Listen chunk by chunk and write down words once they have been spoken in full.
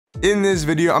In this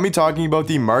video, I'm be talking about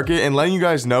the market and letting you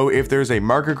guys know if there's a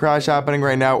market crash happening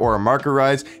right now or a market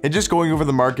rise, and just going over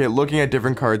the market, looking at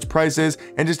different cards prices,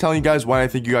 and just telling you guys when I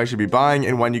think you guys should be buying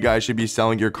and when you guys should be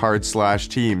selling your cards slash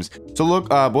teams. So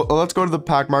look, let's go to the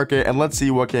pack market and let's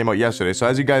see what came out yesterday. So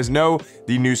as you guys know,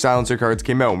 the new silencer cards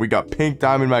came out and we got Pink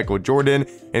Diamond Michael Jordan,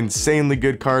 insanely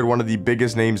good card, one of the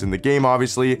biggest names in the game.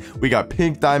 Obviously we got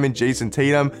Pink Diamond Jason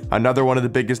Tatum, another one of the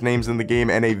biggest names in the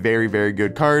game and a very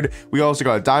good card. We also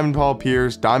got Diamond Paul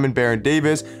Pierce, Diamond Baron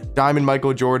Davis, Diamond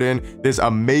Michael Jordan, this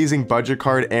amazing budget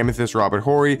card Amethyst Robert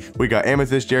Horry, we got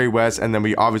Amethyst Jerry West, and then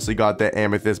we obviously got the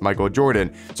Amethyst Michael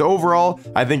Jordan. So overall,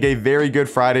 I think a very good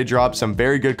Friday drop, some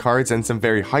very good cards and some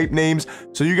very hype names.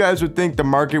 So you guys would think the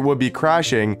market would be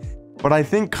crashing, but I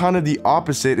think kind of the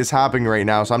opposite is happening right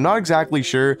now. So I'm not exactly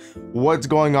sure what's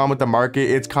going on with the market.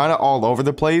 It's kind of all over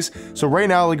the place. So right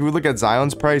now, like if we look at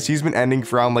Zion's price, he's been ending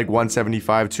for around like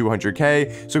 175,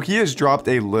 200K. So he has dropped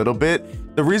a little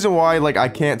bit. The reason why, like, I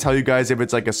can't tell you guys if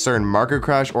it's like a certain market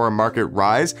crash or a market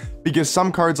rise, because some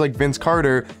cards like Vince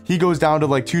Carter, he goes down to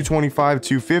like 225,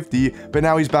 250, but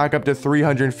now he's back up to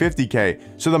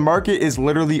 350K. So the market is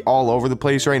literally all over the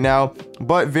place right now.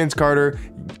 But Vince Carter,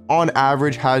 on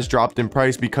average, has dropped in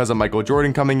price because of Michael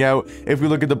Jordan coming out. If we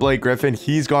look at the Blake Griffin,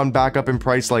 he's gone back up in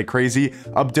price like crazy,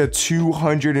 up to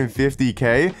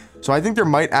 250K. So I think there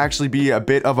might actually be a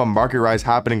bit of a market rise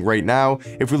happening right now.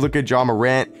 If we look at Ja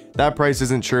Morant, that price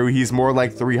isn't true. He's more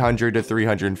like 300 to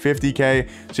 350K.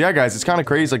 So yeah, guys, it's kind of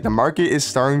crazy. Like the market is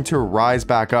starting to rise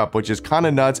back up, which is kind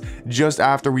of nuts just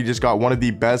after we just got one of the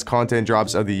best content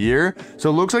drops of the year. So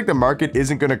it looks like the market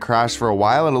isn't going to crash for a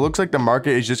while, and it looks like the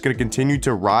market is just going to continue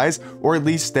to rise or at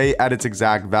least stay at its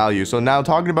exact value. So now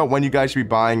talking about when you guys should be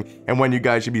buying and when you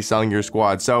guys should be selling your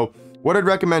squad. So what I'd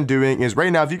recommend doing is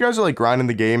right now, if you guys are like grinding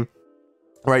the game,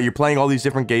 right, you're playing all these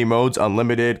different game modes,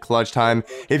 unlimited, clutch time.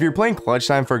 If you're playing clutch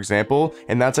time, for example,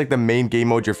 and that's like the main game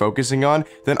mode you're focusing on,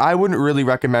 then I wouldn't really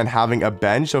recommend having a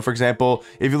bench. So for example,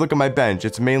 if you look at my bench,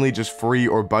 it's mainly just free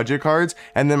or budget cards,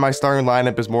 and then my starting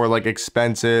lineup is more like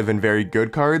expensive and very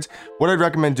good cards. What I'd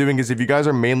recommend doing is if you guys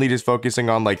are mainly just focusing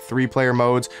on like 3-player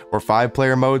modes or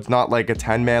 5-player modes, not like a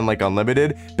 10-man like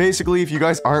unlimited, basically if you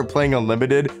guys aren't playing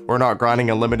unlimited or not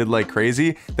grinding unlimited like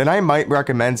crazy, then I might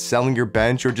recommend selling your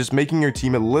bench or just making your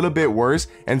team a little bit worse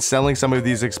and selling some of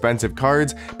these expensive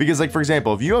cards. Because like for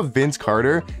example, if you have Vince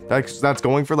Carter that's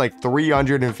going for like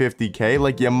 350K,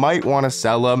 like you might want to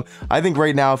sell them. I think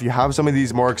right now if you have some of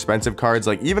these more expensive cards,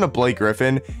 like even a Blake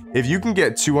Griffin, if you can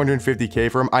get 250K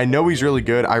for him, I know he's really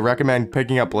good, I recommend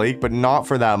picking up Blake, but not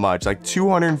for that much. Like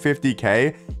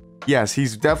 250K, yes,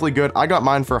 he's definitely good. I got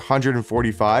mine for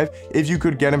 145. If you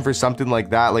could get him for something like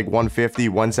that, like 150,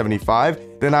 175,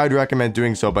 then I would recommend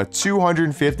doing so. But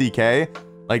 250K,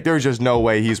 like there's just no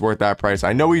way he's worth that price.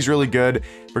 I know he's really good.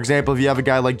 For example, if you have a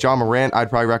guy like Ja Morant, I'd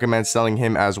probably recommend selling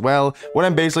him as well. What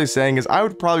I'm basically saying is I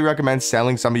would probably recommend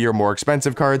selling some of your more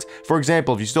expensive cards. For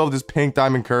example, if you still have this Pink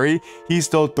Diamond Curry, he's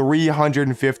still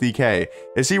 350K.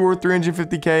 Is he worth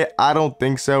 350K? I don't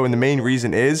think so. And the main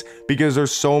reason is because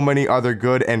there's so many other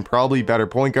good and probably better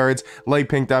point guards like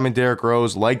Pink Diamond Derrick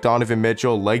Rose, like Donovan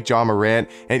Mitchell, like Ja Morant,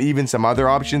 and even some other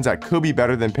options that could be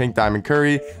better than Pink Diamond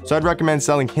Curry. So I'd recommend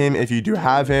selling him if you do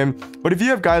have him. But if you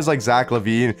have guys like Zach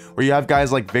LaVine or you have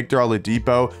guys like Victor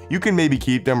Oladipo, you can maybe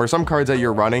keep them, or some cards that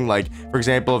you're running. Like for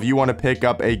example, if you want to pick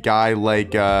up a guy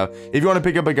like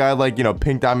you know,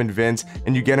 Pink Diamond Vince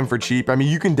and you get him for cheap, I mean,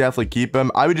 you can definitely keep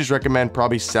him. I would just recommend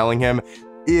probably selling him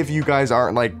if you guys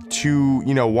aren't like too,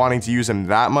 you know, wanting to use him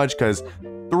that much, because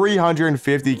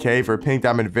 350K for Pink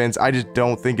Diamond Vince, I just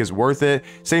don't think is worth it.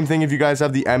 Same thing if you guys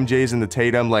have the MJs and the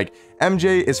Tatum. Like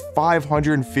MJ is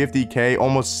 550K,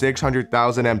 almost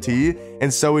 600,000 MT,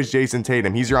 and so is Jason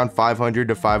Tatum. He's around 500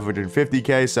 to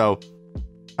 550K. So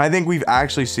I think we've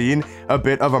actually seen a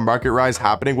bit of a market rise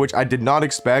happening, which I did not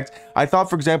expect. I thought,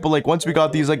 for example, like once we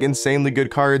got these like insanely good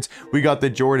cards, we got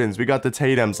the Jordans, we got the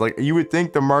Tatums, like you would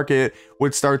think the market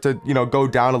would start to, you know, go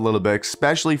down a little bit,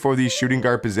 especially for the shooting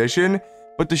guard position.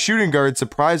 But the shooting guards,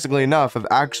 surprisingly enough, have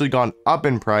actually gone up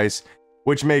in price,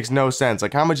 which makes no sense.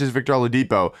 Like how much is Victor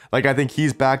Oladipo? Like I think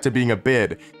he's back to being a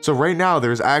bid. So right now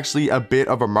there's actually a bit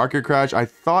of a market crash. I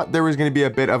thought there was going to be a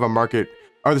bit of a market,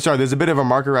 or sorry, there's a bit of a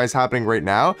market rise happening right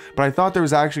now, but I thought there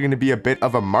was actually going to be a bit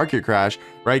of a market crash,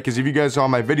 right? Because if you guys saw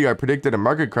my video, I predicted a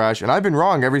market crash and I've been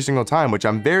wrong every single time, which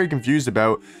I'm very confused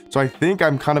about. So I think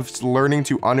I'm kind of learning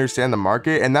to understand the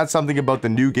market, and that's something about the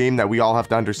new game that we all have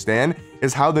to understand,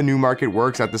 is how the new market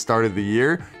works at the start of the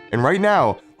year. And right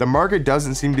now the market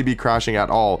doesn't seem to be crashing at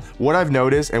all. What I've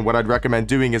noticed and what I'd recommend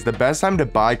doing is the best time to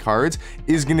buy cards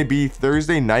is going to be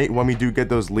Thursday night when we do get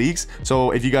those leaks.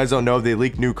 So if you guys don't know, they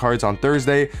leak new cards on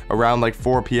Thursday around like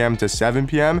 4 p.m. to 7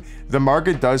 p.m. The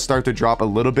market does start to drop a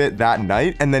little bit that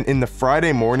night, and then in the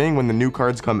Friday morning when the new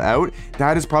cards come out,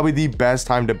 that is probably the best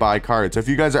time to buy cards. So if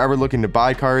you guys are ever looking to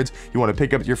buy cards, you want to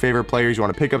pick up your favorite players, you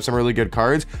want to pick up some really good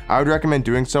cards, I would recommend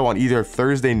doing so on either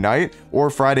Thursday night or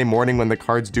Friday morning when the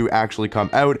cards do actually come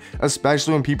out,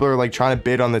 especially when people are like trying to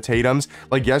bid on the Tatums.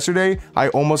 Like yesterday, I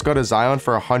almost got a Zion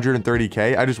for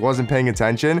 130k. I just wasn't paying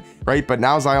attention, right? But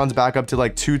now Zion's back up to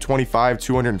like 225,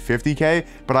 250k,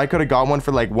 but I could have got one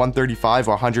for like 135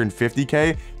 or 150k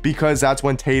because that's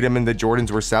when Tatum and the Jordans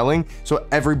were selling. So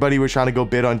everybody was trying to go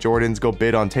bid on Jordans, go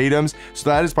bid on Tatums. So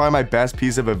that is probably my best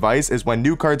piece of advice, is when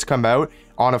new cards come out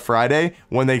on a Friday,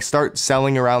 when they start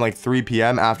selling around like 3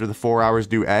 p.m. after the 4 hours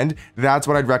do end, that's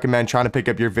what I'd recommend trying to pick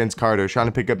up your Vince Carter, trying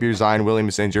to pick up your Zion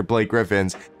Williamsons, your Blake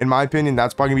Griffins. In my opinion,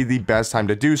 that's probably gonna be the best time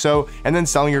to do so. And then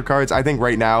selling your cards, I think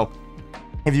right now,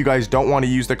 if you guys don't want to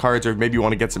use the cards, or maybe you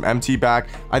want to get some MT back,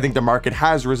 I think the market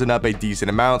has risen up a decent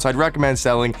amount, so I'd recommend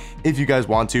selling if you guys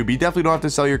want to. But you definitely don't have to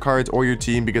sell your cards or your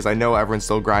team, because I know everyone's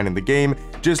still grinding the game.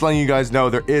 Just letting you guys know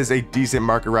there is a decent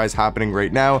market rise happening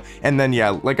right now. And then yeah,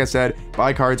 like I said,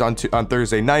 buy cards on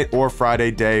Thursday night or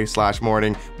Friday day /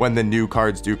 morning when the new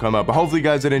cards do come up. But hopefully you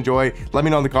guys did enjoy. Let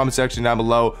me know in the comment section down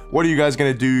below, what are you guys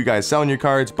gonna do? You guys selling your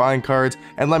cards, buying cards?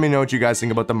 And let me know what you guys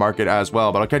think about the market as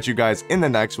well. But I'll catch you guys in the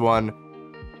next one.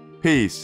 Peace.